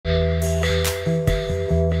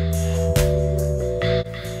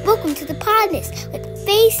Podnas with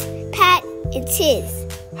Face, Pat, and Tiz.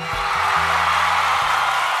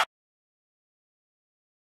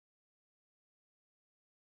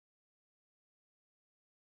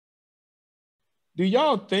 Do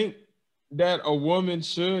y'all think that a woman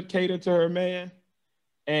should cater to her man?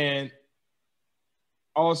 And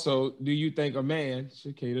also, do you think a man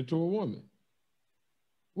should cater to a woman?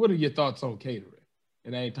 What are your thoughts on catering?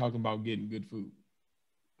 And I ain't talking about getting good food.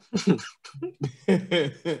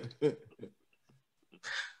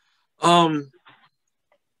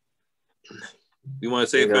 You want to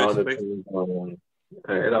say it all depends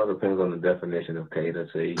on the definition of cater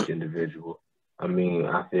to each individual. I mean,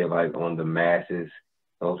 I feel like on the masses,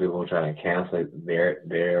 those people try to cancel their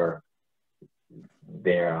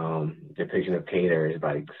depiction of cater is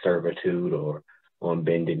like servitude or on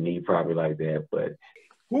bended knee, probably like that. But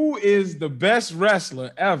who is the best wrestler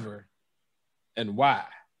ever, and why?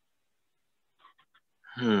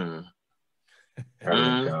 I'll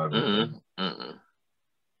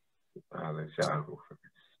let y'all go first.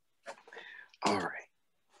 All right.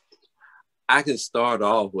 I can start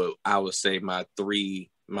off with, I would say, my three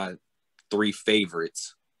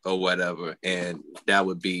favorites or whatever, and that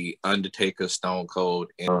would be Undertaker, Stone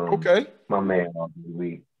Cold, and okay, my man of the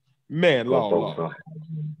week. Man, Law.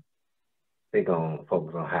 They gonna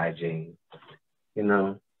focus on hygiene. You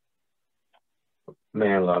know,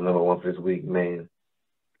 man, Law number one for this week, man.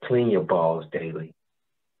 Clean your balls daily.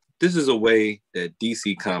 This is a way that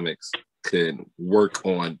DC Comics could work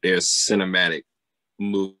on their cinematic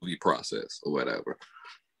movie process or whatever.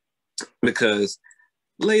 Because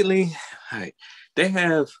lately, they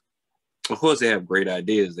have, of course, they have great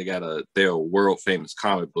ideas. They're a world famous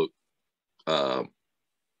comic book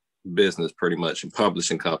business, pretty much, and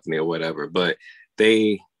publishing company or whatever. But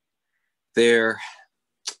their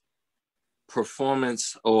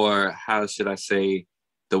performance, or how should I say,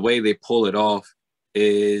 the way they pull it off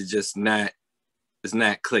is just not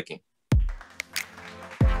clicking.